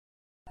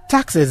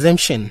tax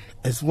exemption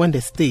is when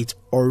the state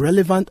or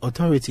relevant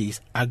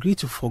authorities agree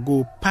to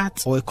forgo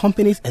part or a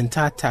company's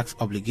entire tax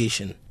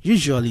obligation.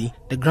 Usually,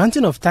 the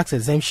granting of tax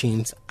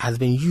exemptions has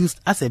been used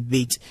as a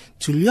bait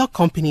to lure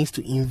companies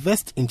to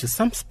invest into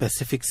some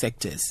specific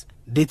sectors.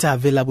 Data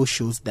available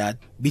shows that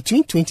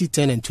between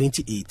 2010 and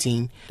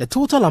 2018, the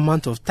total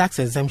amount of tax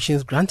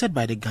exemptions granted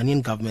by the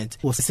Ghanaian government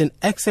was in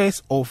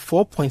excess of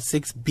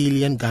 4.6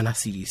 billion Ghana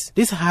cedis.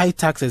 This high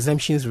tax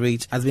exemptions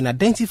rate has been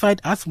identified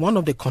as one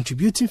of the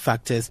contributing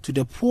factors to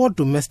the poor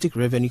domestic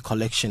revenue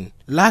collection.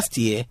 Last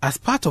year, as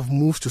part of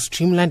moves to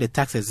streamline the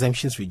tax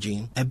exemptions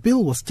regime, a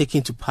bill was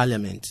taken to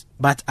Parliament.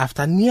 But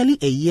after nearly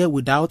a year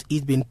without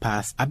it being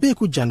passed,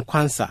 Abeiku Gyan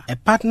Quansah, a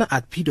partner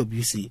at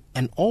PwC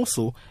and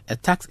also a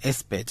tax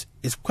expert,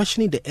 is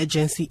questioning the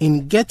agency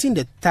in getting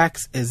the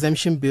tax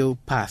exemption bill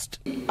passed.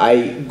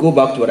 I go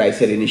back to what I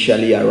said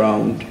initially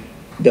around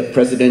the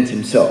president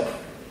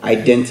himself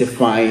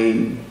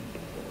identifying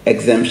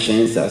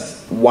exemptions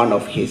as one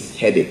of his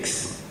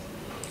headaches.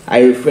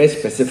 I refer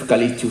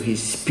specifically to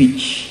his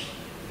speech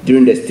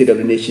during the State of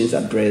the Nation's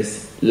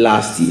address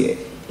last year.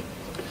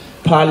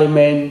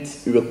 Parliament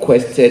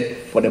requested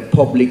for the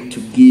public to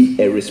give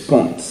a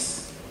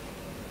response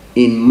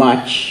in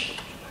March,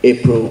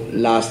 April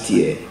last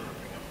year.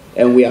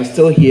 And we are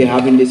still here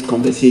having this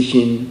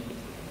conversation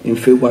in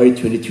February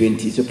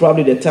 2020. So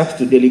probably the tax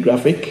to Daily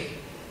Graphic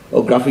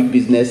or Graphic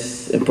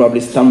Business and probably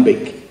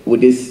Stambik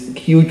with this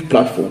huge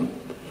platform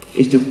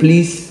is to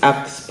please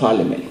ask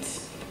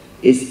Parliament.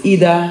 It's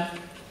either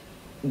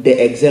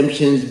the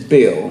exemptions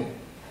bill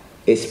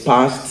is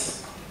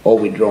passed or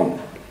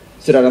withdrawn,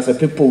 so that as a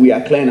people we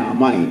are clear in our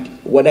mind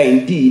whether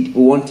indeed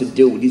we want to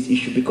deal with this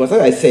issue. Because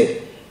as I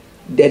said,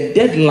 the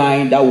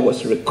deadline that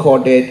was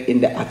recorded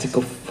in the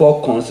Article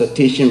 4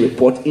 consultation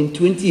report in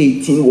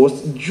 2018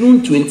 was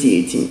June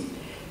 2018.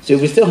 So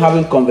if we're still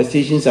having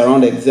conversations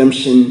around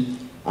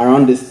exemption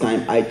around this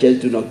time, I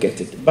just do not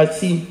get it. But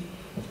see,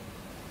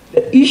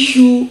 the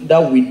issue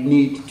that we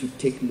need to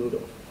take note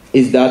of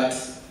is that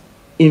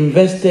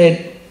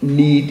investors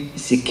need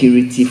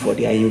security for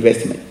their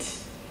investment.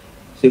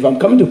 So if I'm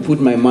coming to put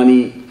my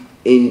money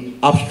in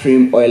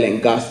upstream oil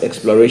and gas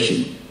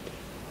exploration,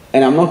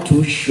 and I'm not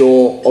too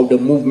sure of the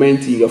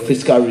movement in your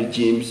fiscal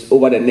regimes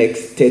over the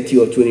next 30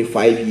 or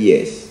 25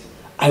 years,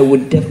 I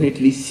would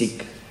definitely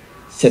seek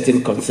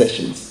certain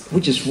concessions,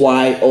 which is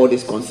why all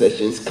these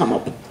concessions come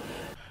up.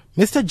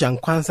 Mr. Gyan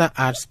Quansah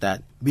adds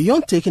that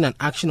beyond taking an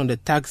action on the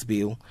tax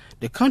bill,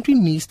 the country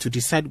needs to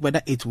decide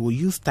whether it will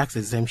use tax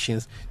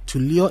exemptions to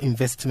lure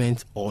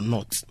investment or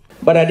not.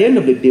 But at the end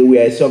of the day, we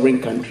are a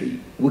sovereign country.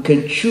 We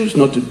can choose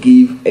not to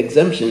give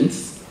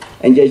exemptions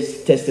and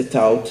just test it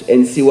out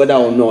and see whether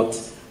or not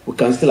we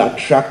can still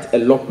attract a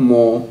lot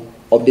more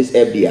of these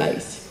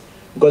FDIs.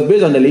 Because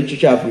based on the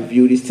literature I've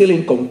reviewed, it's still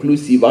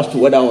inconclusive as to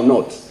whether or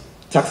not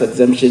tax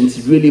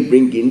exemptions really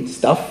bring in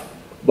stuff.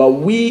 But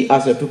we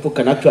as a people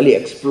can actually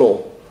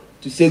explore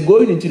to say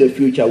going into the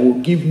future,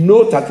 we'll give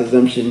no tax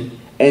exemption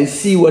and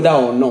see whether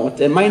or not,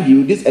 and mind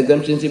you, these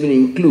exemptions even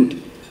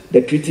include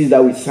the treaties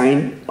that we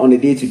sign on a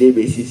day-to-day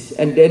basis,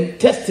 and then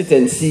test it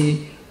and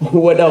see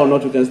whether or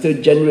not we can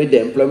still generate the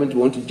employment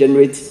we want to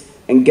generate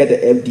and get the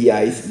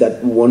FDIs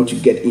that we want to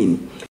get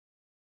in.